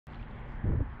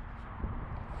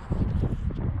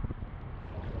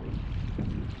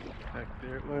Back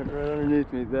there, it went right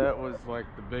underneath me. That was like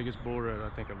the biggest bull red I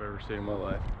think I've ever seen in my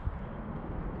life.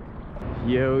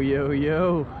 Yo, yo,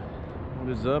 yo.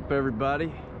 What is up,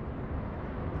 everybody?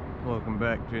 Welcome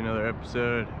back to another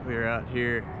episode. We are out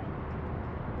here.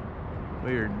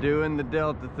 We are doing the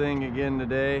Delta thing again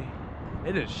today.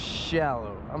 It is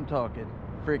shallow. I'm talking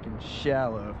freaking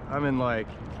shallow. I'm in like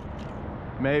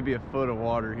maybe a foot of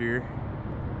water here.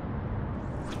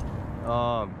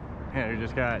 And we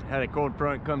just had a cold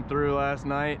front come through last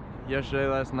night, kind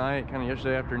of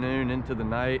yesterday afternoon into the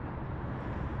night.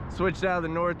 Switched out of the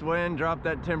north wind, dropped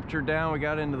that temperature down. We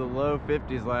got into the low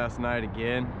 50s last night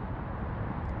again.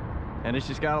 And it's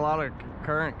just got a lot of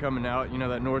current coming out. You know,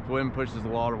 that north wind pushes a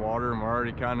lot of water, and we're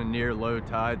already kind of near low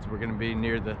tides. We're gonna be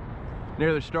near the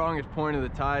strongest point of the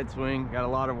tide swing. Got a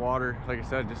lot of water, like I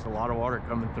said, just a lot of water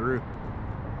coming through.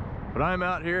 But I'm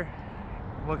out here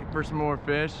looking for some more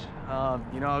fish.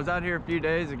 You know, I was out here a few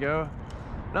days ago.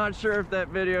 Not sure if that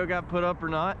video got put up or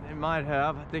not. It might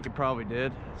have. I think it probably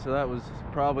did. So that was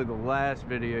probably the last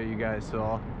video you guys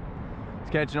saw.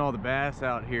 It's catching all the bass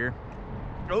out here.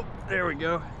 Oh, there we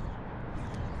go.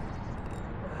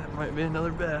 That might be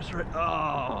another bass, right?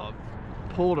 Oh,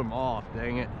 pulled him off,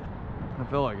 dang it. I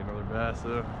feel like another bass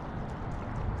though.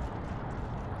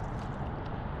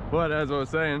 But as I was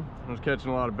saying, I was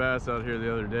catching a lot of bass out here the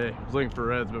other day. I was looking for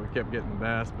reds, but we kept getting the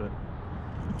bass. But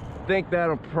I think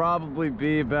that'll probably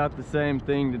be about the same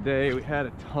thing today. We had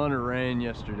a ton of rain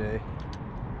yesterday.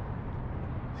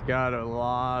 It's got a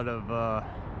lot of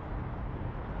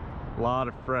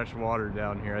fresh water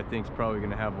down here. I think it's probably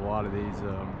going to have a lot of these,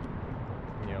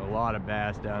 you know, a lot of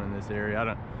bass down in this area.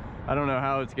 I don't know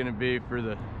how it's going to be for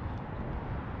the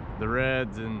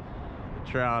reds and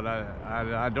the trout.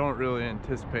 I don't really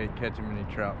anticipate catching many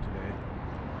trout today,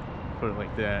 put it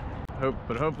like that.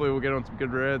 But hopefully we'll get on some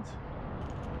good reds.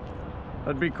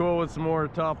 That'd be cool with some more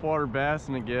topwater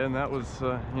bassing again. That was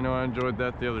you know, I enjoyed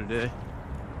that the other day.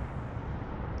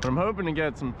 But I'm hoping to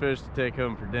get some fish to take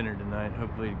home for dinner tonight.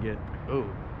 Hopefully to get, oh,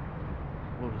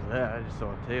 what was that? I just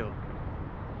saw a tail.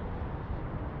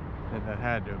 And that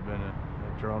had to have been a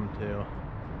drum tail.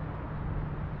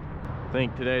 I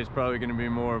think today's probably going to be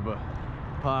more of a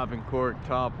pop and cork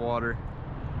top water.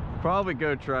 Probably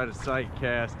go try to sight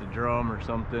cast a drum or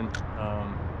something.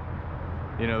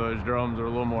 You know, those drums are a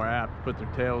little more apt to put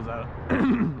their tails out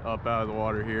up out of the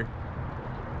water here.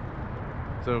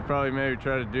 So probably maybe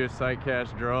try to do a sight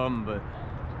cast drum, but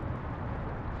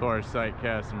as far as sight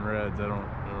casting reds, I don't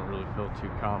really feel too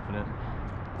confident.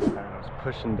 I was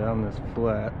pushing down this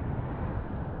flat,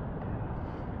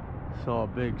 saw a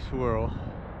big swirl.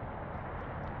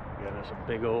 Got us a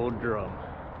big old drum.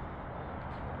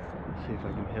 Let's see if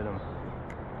I can hit him.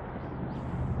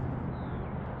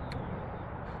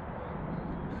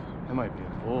 That might be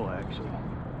a bull, actually.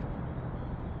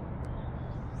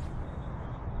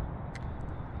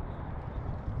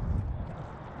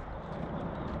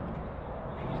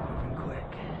 He's moving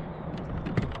quick.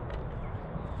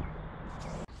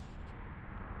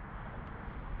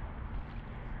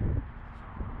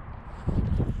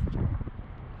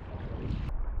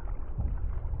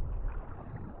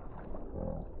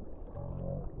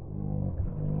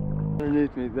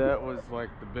 Underneath me, that was like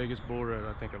the biggest bull red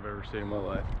I think I've ever seen in my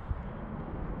life.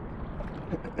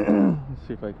 Let's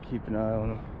see if I can keep an eye on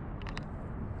him.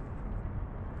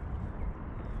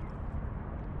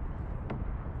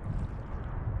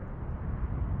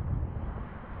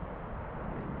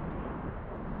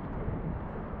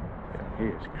 Yeah, he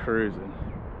is cruising.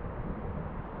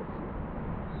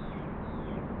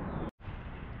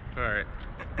 Alright,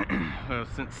 well,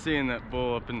 since seeing that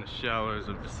bull up in the shallows,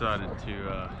 I've decided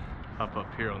to hop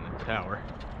up here on the tower.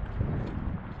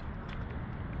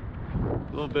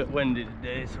 A little bit windy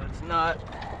today, so it's not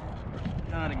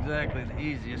exactly the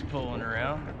easiest pulling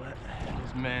around, but it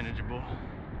is manageable.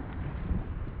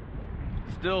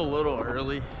 Still a little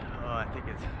early. I think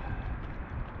it's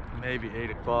maybe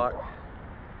 8 o'clock,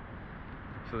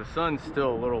 so the sun's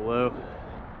still a little low.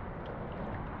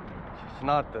 It's just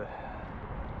not the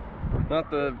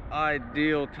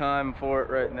ideal time for it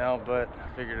right now, but I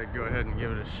figured I'd go ahead and give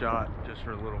it a shot just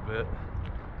for a little bit.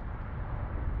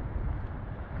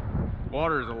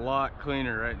 Water is a lot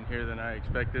cleaner right in here than I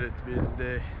expected it to be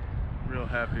today. Real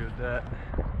happy with that.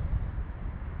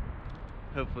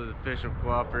 Hopefully the fish will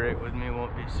cooperate with me,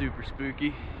 won't be super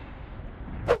spooky.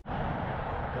 Belly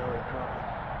crawler.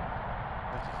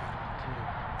 That's a good one too.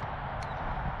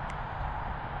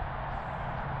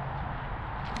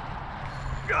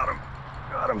 Got him!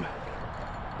 Got him!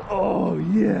 Oh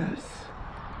yes!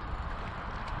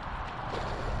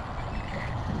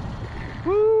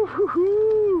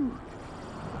 Woo-hoo-hoo.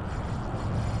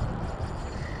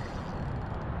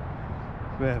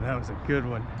 Man, that was a good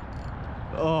one.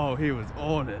 Oh, he was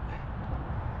on it.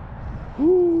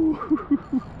 Woo.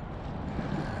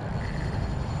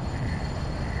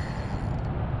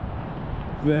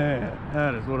 Man,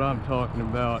 that is what I'm talking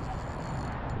about.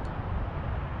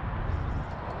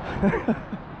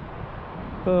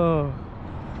 Oh,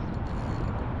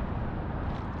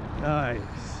 nice.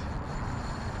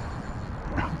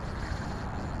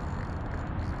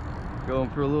 Going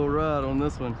for a little ride on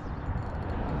this one.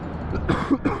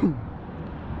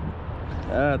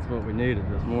 That's what we needed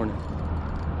this morning.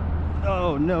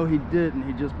 Oh no, he didn't.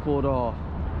 He just pulled off.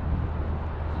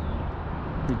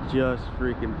 He just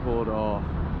freaking pulled off.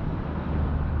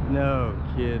 No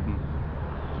kidding.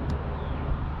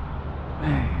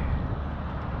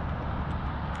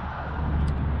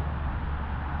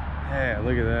 Yeah,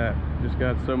 look at that. Just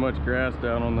got so much grass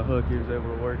down on the hook, he was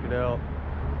able to work it out.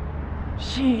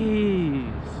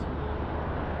 Jeez.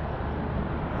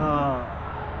 Oh,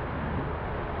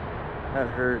 that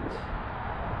hurts.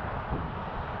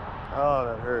 Oh,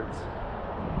 that hurts.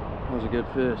 That was a good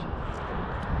fish.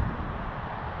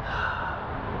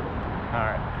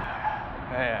 Alright.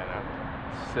 Man, I'm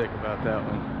sick about that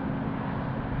one.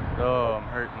 Oh, I'm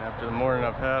hurting after the morning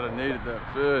I've had. I needed that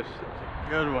fish. It's a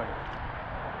good one.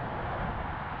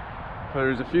 But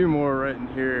there's a few more right in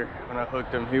here when I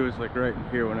hooked him. He was like right in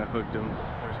here when I hooked him.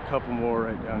 There's a couple more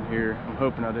right down here. I'm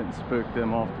hoping I didn't spook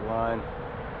them off the line.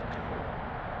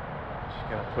 Just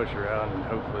gonna push around and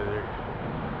hopefully they're...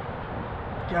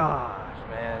 Gosh,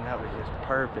 man, that was just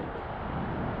perfect.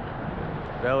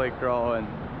 Belly crawling.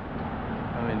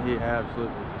 I mean, he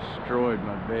absolutely destroyed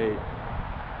my bait.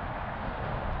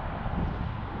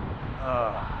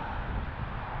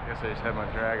 I guess I just had my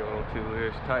drag a little too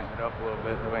loose. Tighten it up a little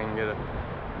bit so I can get a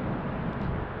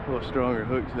little stronger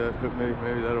hook set.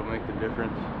 Maybe that'll make the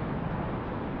difference.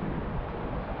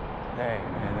 Dang,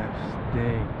 man, that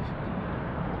stinks.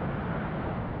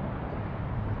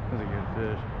 That's a good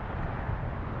fish.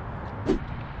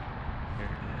 Here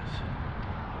it is.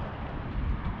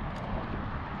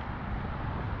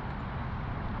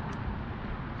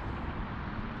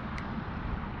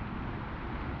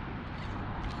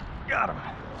 Got him.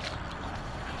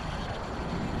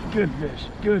 Good fish,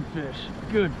 good fish,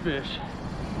 good fish.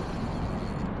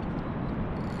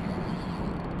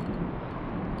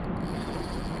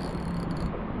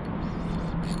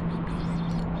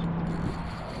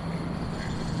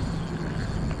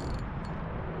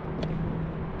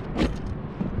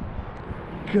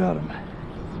 Got him.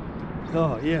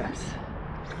 Oh, yes.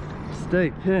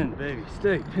 Stay pinned, baby,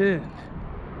 stay pinned.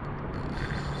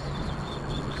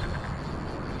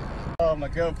 Oh, my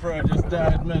GoPro just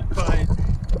died mid-fight.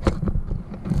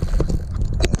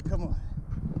 Come on.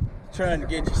 Trying to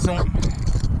get you something.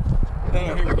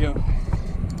 Oh, here we go.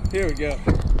 Here we go.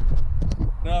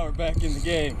 Now we're back in the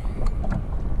game.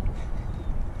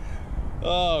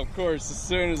 Oh, of course, as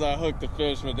soon as I hook the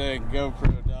fish, my dang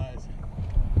GoPro dies.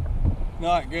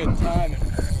 Not good timing.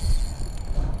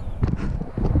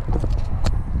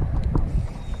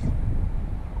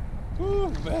 Whew,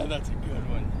 man, that's a good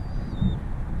one.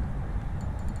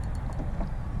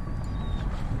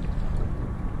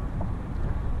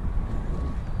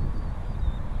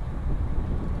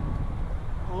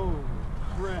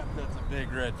 Big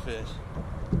redfish.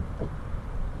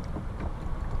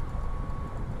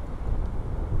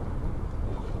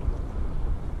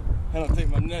 I don't think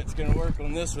my net's gonna work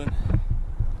on this one.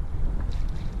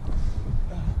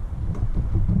 Oh,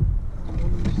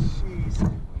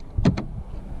 jeez.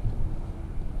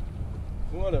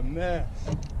 What a mess.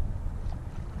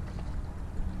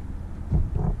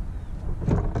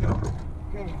 Come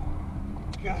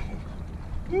on. Got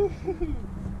it.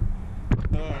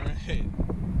 All right.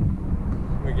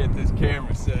 We get this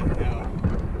camera set now.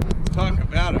 Talk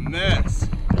about a mess.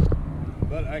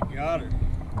 But I got her.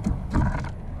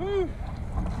 Whew.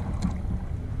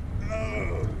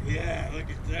 Oh yeah, look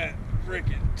at that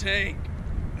freaking tank.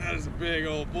 That is a big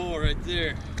old bull right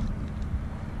there.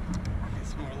 Get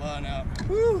some more line out.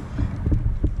 Whew.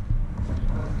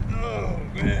 Oh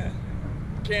man.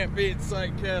 Can't beat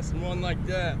sight casting one like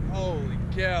that. Holy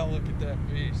cow, look at that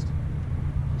beast.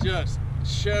 Just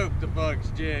choked the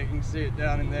Buggs jig. You can see it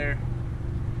down in there.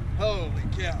 Holy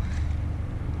cow.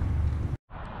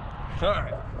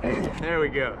 Alright, there we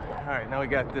go. Alright, now we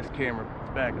got this camera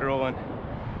back rolling.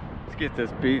 Let's get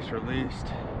this beast released.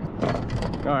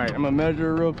 Alright, I'm gonna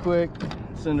measure her real quick,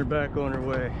 send her back on her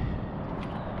way.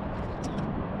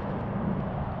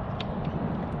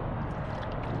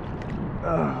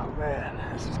 Oh man,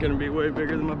 this is gonna be way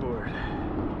bigger than my board.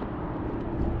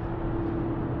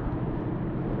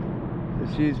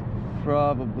 She's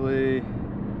probably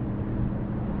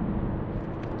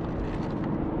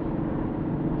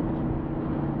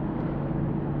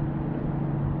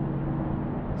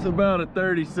it's about a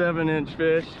 37-inch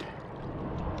fish.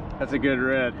 That's a good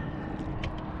red.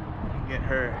 Get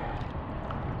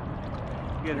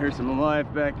her some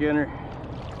life back in her.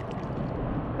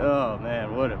 Oh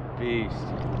man, what a beast.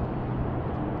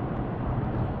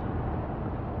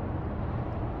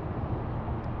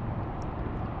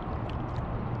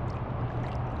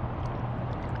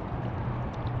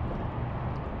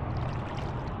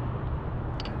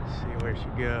 Let's see where she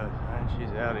goes. And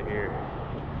she's out of here.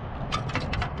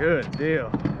 Good deal.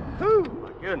 Whew,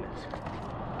 my goodness.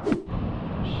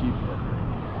 Sheephead right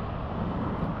here.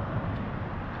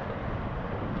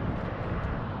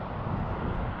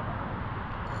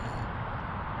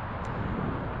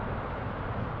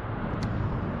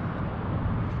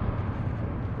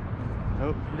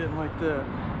 Nope, he didn't like that.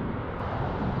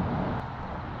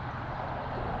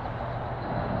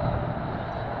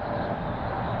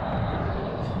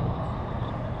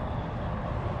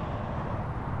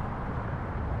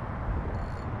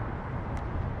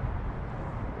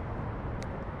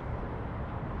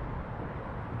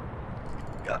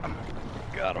 Got him.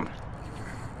 Got him.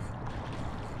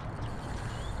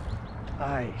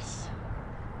 Nice.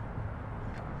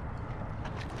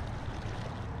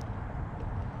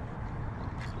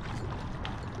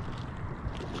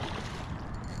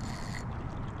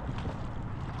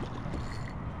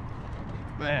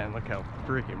 Man, look how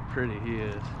freaking pretty he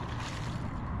is.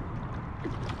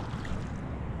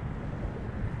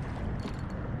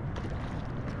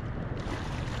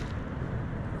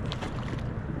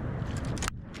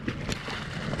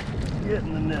 Get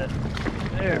in the net.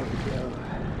 There we go.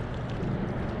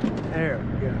 There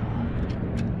we go.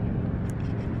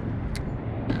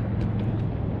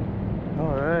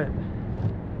 All right.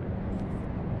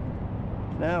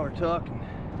 Now we're talking.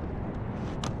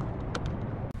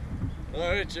 All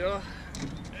right, y'all.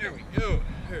 There we go.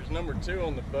 There's number 2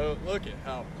 on the boat. Look at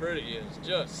how pretty he is.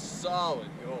 Just solid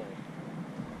gold.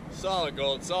 Solid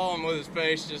gold. Saw him with his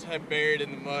face just buried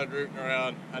in the mud, rooting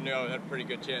around. I knew I had a pretty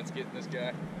good chance getting this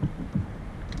guy.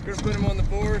 Gonna put him on the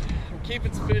board. I'm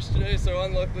keeping some fish today, so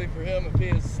unluckily for him, if he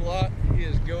is slot, he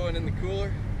is going in the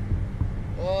cooler.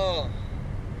 Oh,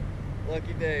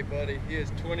 lucky day, buddy. He is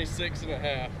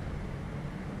 26.5.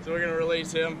 So we're gonna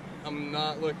release him. I'm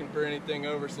not looking for anything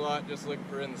over slot, just looking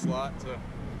for in the slot. So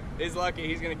he's lucky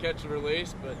he's gonna catch the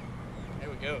release, but there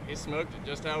we go. He smoked it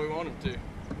just how we want him to.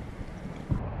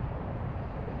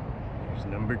 There's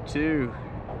number 2.